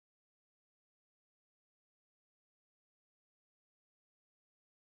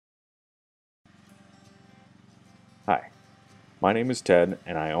My name is Ted,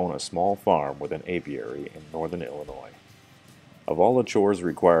 and I own a small farm with an apiary in northern Illinois. Of all the chores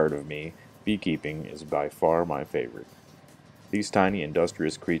required of me, beekeeping is by far my favorite. These tiny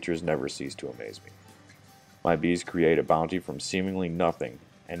industrious creatures never cease to amaze me. My bees create a bounty from seemingly nothing,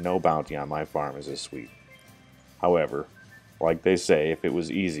 and no bounty on my farm is as sweet. However, like they say, if it was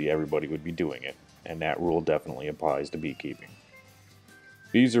easy, everybody would be doing it, and that rule definitely applies to beekeeping.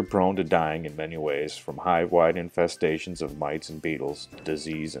 Bees are prone to dying in many ways, from hive-wide infestations of mites and beetles to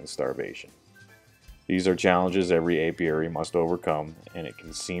disease and starvation. These are challenges every apiary must overcome, and it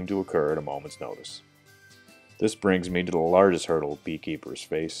can seem to occur at a moment's notice. This brings me to the largest hurdle beekeepers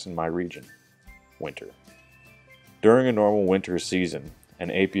face in my region: winter. During a normal winter season,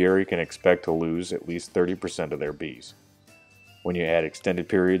 an apiary can expect to lose at least 30% of their bees. When you add extended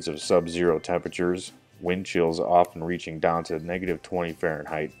periods of sub-zero temperatures, wind chills often reaching down to -20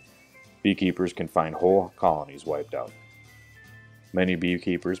 Fahrenheit, beekeepers can find whole colonies wiped out. Many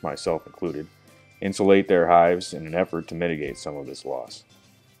beekeepers, myself included, insulate their hives in an effort to mitigate some of this loss.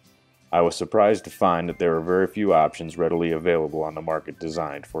 I was surprised to find that there are very few options readily available on the market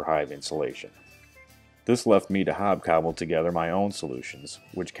designed for hive insulation. This left me to hobcobble together my own solutions,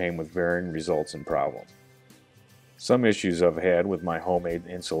 which came with varying results and problems. Some issues I've had with my homemade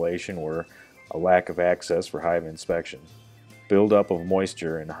insulation were a lack of access for hive inspection, buildup of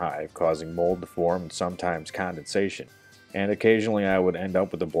moisture in the hive causing mold to form and sometimes condensation, and occasionally I would end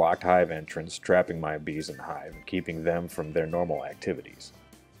up with a blocked hive entrance, trapping my bees in the hive and keeping them from their normal activities.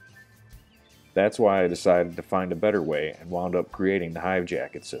 That's why I decided to find a better way and wound up creating the Hive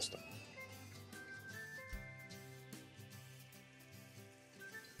Jacket system.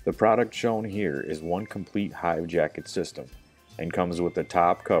 The product shown here is one complete Hive Jacket system and comes with a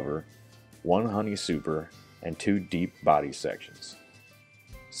top cover, one honey super, and two deep body sections.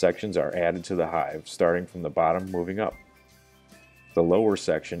 Sections are added to the hive, starting from the bottom moving up. The lower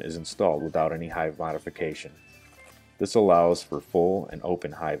section is installed without any hive modification. This allows for full and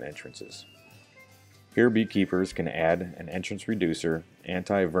open hive entrances. Here beekeepers can add an entrance reducer,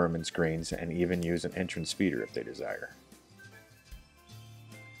 anti-vermin screens, and even use an entrance feeder if they desire.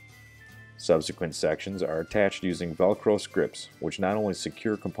 Subsequent sections are attached using Velcro scripts, which not only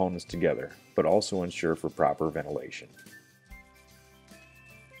secure components together, but also ensure for proper ventilation.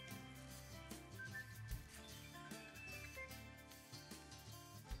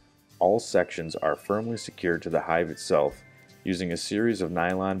 All sections are firmly secured to the hive itself using a series of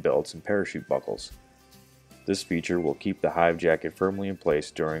nylon belts and parachute buckles. This feature will keep the Hive Jacket firmly in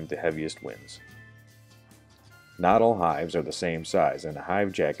place during the heaviest winds. Not all hives are the same size, and the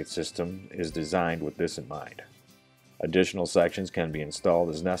Hive Jacket system is designed with this in mind. Additional sections can be installed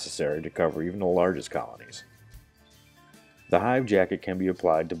as necessary to cover even the largest colonies. The Hive Jacket can be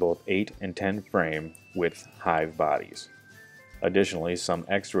applied to both 8 and 10 frame width hive bodies. Additionally, some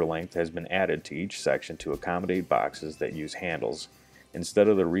extra length has been added to each section to accommodate boxes that use handles instead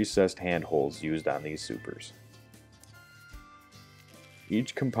of the recessed handholds used on these supers.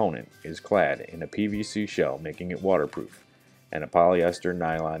 Each component is clad in a PVC shell, making it waterproof, and a polyester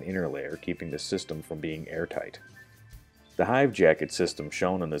nylon inner layer keeping the system from being airtight. The Hive Jacket system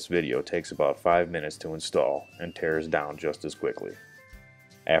shown in this video takes about 5 minutes to install and tears down just as quickly.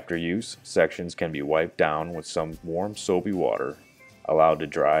 After use, sections can be wiped down with some warm soapy water, allowed to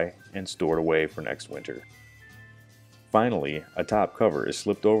dry, and stored away for next winter. Finally, a top cover is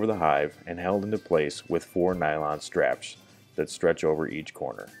slipped over the hive and held into place with 4 nylon straps that stretch over each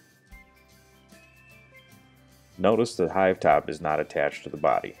corner. Notice the hive top is not attached to the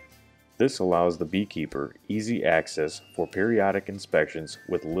body. This allows the beekeeper easy access for periodic inspections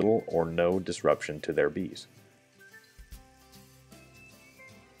with little or no disruption to their bees.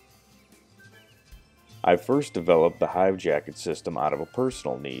 I first developed the Hive Jacket system out of a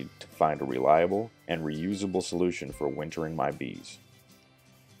personal need to find a reliable and reusable solution for wintering my bees.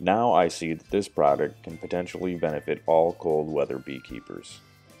 Now I see that this product can potentially benefit all cold weather beekeepers.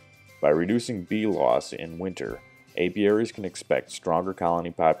 By reducing bee loss in winter, apiaries can expect stronger colony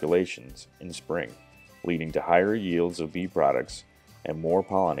populations in spring, leading to higher yields of bee products and more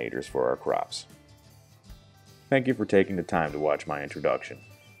pollinators for our crops. Thank you for taking the time to watch my introduction,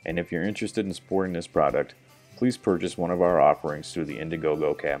 and if you're interested in supporting this product, please purchase one of our offerings through the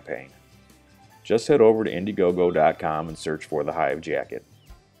Indiegogo campaign. Just head over to Indiegogo.com and search for the Hive Jacket.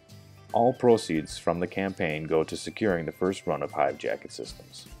 All proceeds from the campaign go to securing the first run of Hive Jacket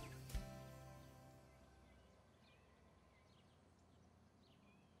systems.